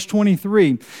 3 and verse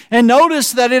 23. And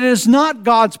notice that it is not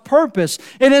God's purpose,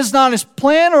 it is not His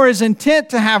plan or His intent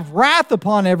to have wrath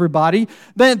upon everybody.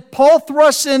 Then Paul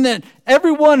thrusts in that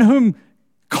everyone whom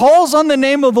calls on the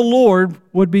name of the Lord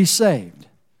would be saved.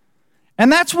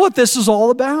 And that's what this is all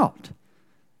about.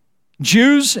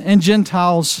 Jews and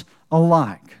Gentiles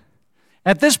alike.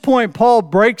 At this point, Paul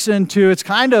breaks into, it's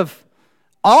kind of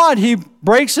odd, he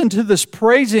breaks into this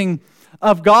praising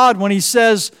of God when he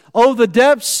says, "Oh, the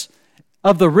depths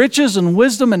of the riches and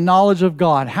wisdom and knowledge of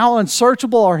God. How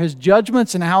unsearchable are His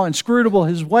judgments and how inscrutable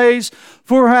His ways.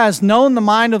 For who has known the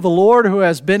mind of the Lord, who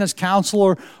has been His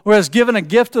counselor, or has given a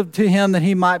gift to Him that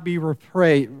He might be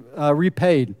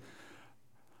repaid.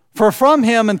 For from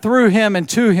Him and through Him and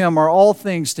to Him are all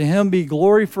things. To Him be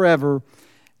glory forever.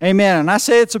 Amen." And I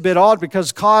say it's a bit odd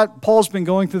because Paul's been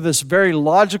going through this very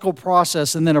logical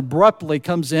process and then abruptly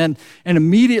comes in and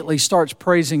immediately starts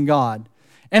praising God.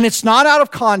 And it's not out of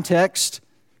context.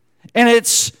 And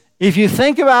it's, if you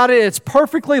think about it, it's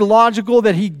perfectly logical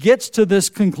that he gets to this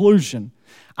conclusion.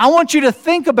 I want you to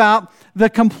think about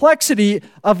the complexity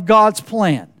of God's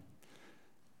plan.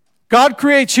 God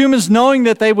creates humans knowing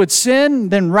that they would sin.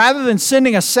 Then rather than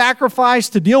sending a sacrifice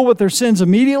to deal with their sins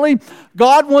immediately,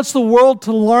 God wants the world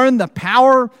to learn the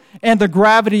power and the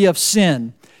gravity of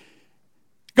sin.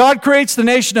 God creates the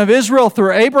nation of Israel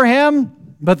through Abraham,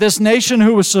 but this nation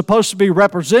who was supposed to be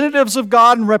representatives of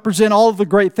God and represent all of the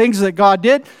great things that God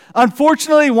did,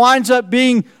 unfortunately winds up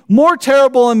being more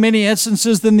terrible in many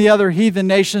instances than the other heathen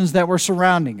nations that were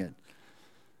surrounding it.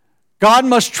 God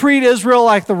must treat Israel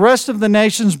like the rest of the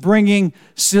nations, bringing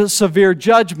severe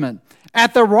judgment.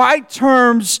 At the right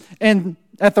terms and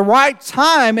at the right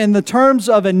time, in the terms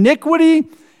of iniquity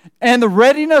and the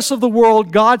readiness of the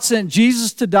world, God sent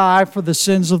Jesus to die for the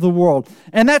sins of the world.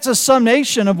 And that's a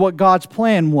summation of what God's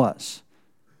plan was.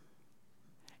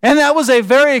 And that was a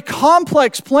very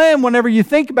complex plan whenever you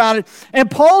think about it. And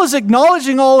Paul is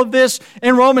acknowledging all of this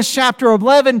in Romans chapter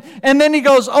 11. And then he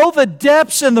goes, "Oh, the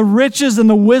depths and the riches and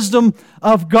the wisdom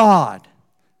of God."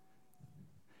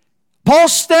 Paul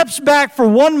steps back for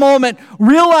one moment,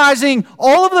 realizing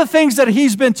all of the things that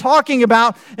he's been talking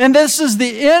about. And this is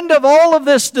the end of all of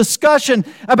this discussion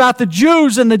about the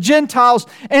Jews and the Gentiles.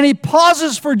 And he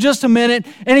pauses for just a minute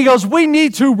and he goes, we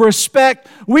need to respect,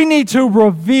 we need to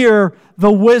revere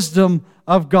the wisdom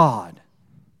of God.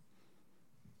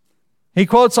 He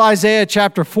quotes Isaiah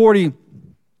chapter 40.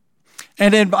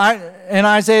 And in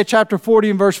Isaiah chapter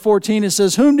 40 and verse 14, it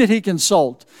says, "Whom did He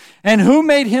consult? And who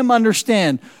made Him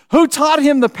understand? Who taught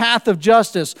Him the path of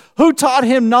justice? Who taught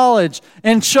Him knowledge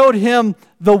and showed Him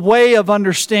the way of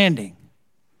understanding?"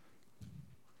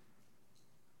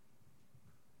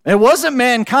 It wasn't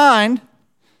mankind.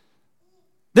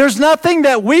 There's nothing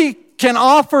that we can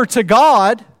offer to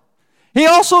God. He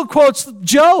also quotes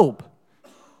Job.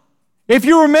 If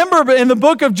you remember in the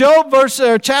book of Job,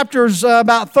 chapters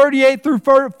about 38 through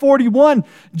 41,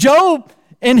 Job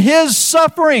in his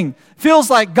suffering feels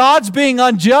like God's being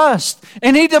unjust,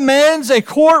 and he demands a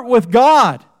court with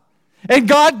God. And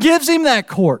God gives him that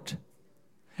court.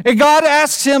 And God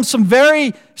asks him some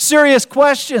very serious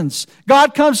questions.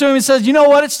 God comes to him and says, "You know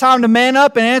what? It's time to man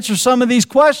up and answer some of these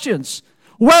questions.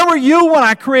 Where were you when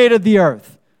I created the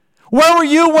earth? Where were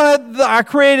you when I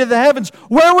created the heavens?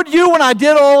 Where were you when I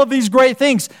did all of these great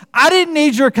things? I didn't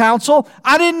need your counsel.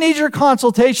 I didn't need your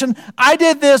consultation. I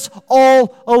did this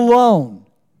all alone."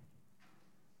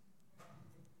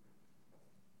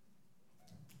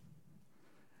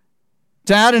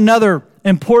 To add another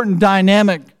important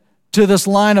dynamic to this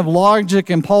line of logic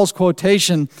in Paul's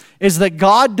quotation is that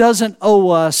God doesn't owe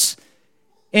us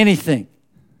anything.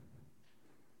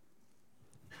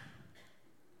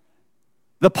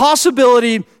 The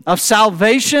possibility of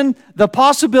salvation, the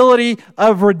possibility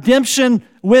of redemption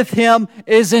with Him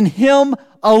is in Him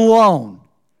alone.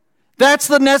 That's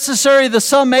the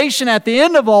summation at the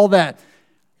end of all that.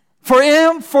 From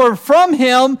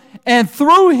Him and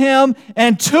through Him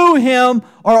and to Him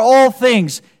are all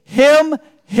things. Him,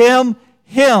 Him,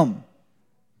 Him.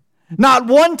 Not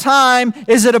one time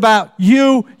is it about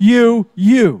you, you,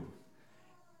 you.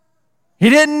 He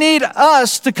didn't need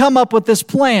us to come up with this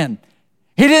plan.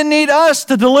 He didn't need us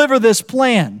to deliver this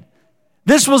plan.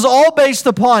 This was all based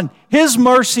upon His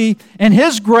mercy and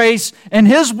His grace and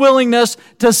His willingness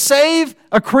to save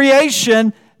a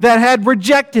creation that had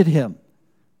rejected Him.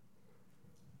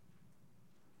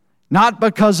 Not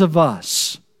because of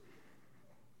us.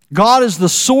 God is the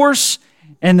source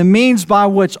and the means by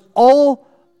which all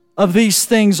of these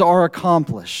things are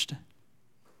accomplished.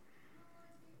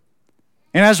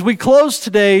 And as we close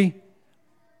today,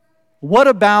 what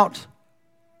about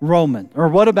Roman? Or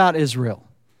what about Israel?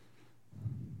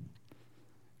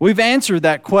 We've answered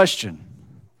that question.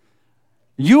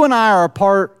 You and I are a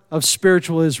part of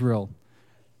spiritual Israel.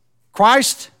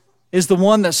 Christ is the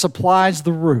one that supplies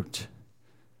the root.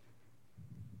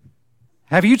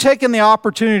 Have you taken the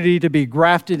opportunity to be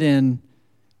grafted in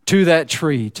to that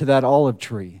tree, to that olive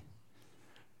tree?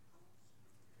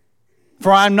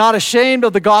 For I am not ashamed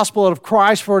of the gospel of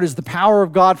Christ, for it is the power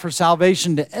of God for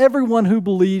salvation to everyone who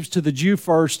believes, to the Jew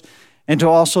first, and to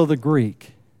also the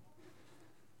Greek.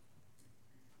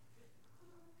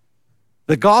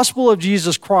 The gospel of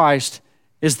Jesus Christ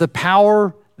is the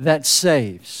power that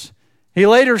saves. He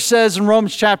later says in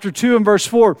Romans chapter 2 and verse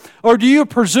 4, or do you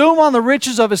presume on the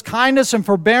riches of His kindness and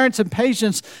forbearance and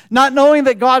patience, not knowing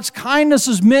that God's kindness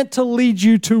is meant to lead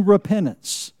you to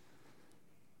repentance?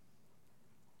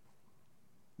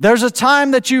 There's a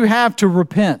time that you have to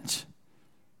repent.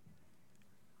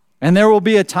 And there will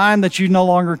be a time that you no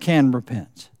longer can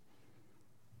repent.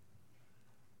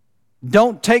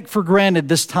 Don't take for granted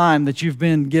this time that you've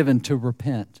been given to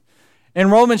repent. In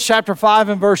Romans chapter 5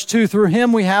 and verse 2, through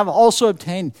Him we have also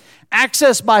obtained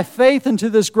access by faith into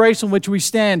this grace in which we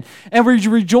stand, and we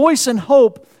rejoice in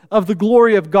hope of the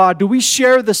glory of God. Do we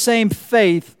share the same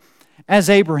faith as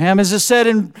Abraham? As it said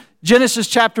in Genesis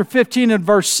chapter 15 and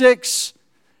verse 6,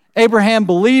 Abraham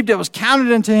believed, it was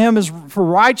counted unto him as for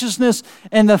righteousness,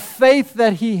 and the faith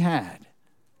that he had.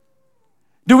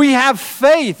 Do we have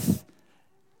faith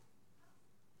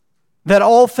that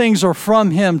all things are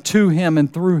from Him, to Him,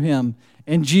 and through Him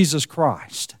in Jesus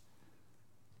Christ?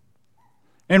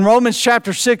 In Romans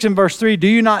chapter 6 and verse 3, do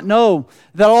you not know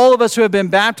that all of us who have been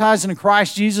baptized into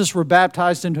Christ Jesus were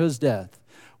baptized into His death?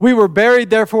 We were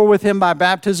buried, therefore, with Him by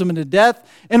baptism into death,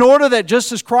 in order that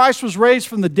just as Christ was raised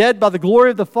from the dead by the glory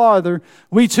of the Father,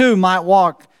 we too might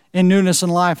walk in newness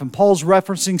of life. And Paul's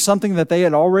referencing something that they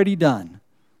had already done.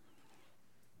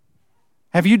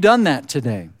 Have you done that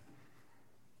today?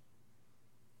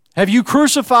 Have you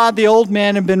crucified the old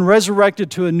man and been resurrected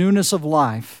to a newness of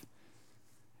life?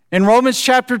 In Romans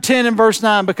chapter 10 and verse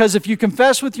 9, because if you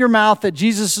confess with your mouth that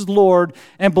Jesus is Lord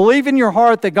and believe in your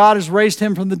heart that God has raised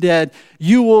Him from the dead,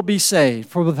 you will be saved.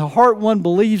 For with the heart one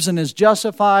believes and is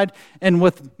justified, and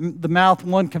with the mouth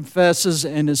one confesses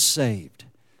and is saved.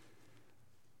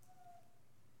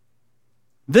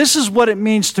 This is what it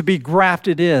means to be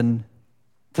grafted in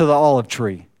to the olive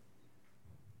tree.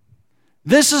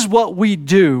 This is what we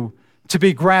do to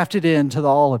be grafted into the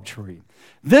olive tree.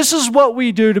 This is what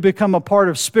we do to become a part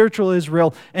of spiritual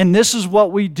Israel, and this is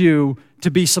what we do to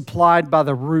be supplied by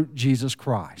the root, Jesus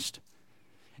Christ.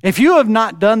 If you have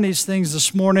not done these things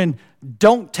this morning,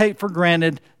 don't take for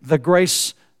granted the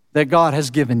grace that God has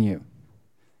given you.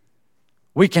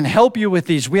 We can help you with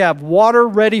these. We have water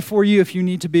ready for you if you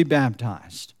need to be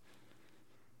baptized.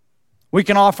 We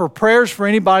can offer prayers for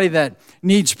anybody that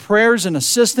needs prayers and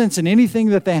assistance in anything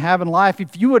that they have in life.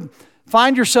 If you would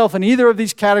find yourself in either of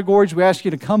these categories, we ask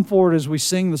you to come forward as we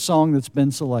sing the song that's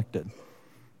been selected.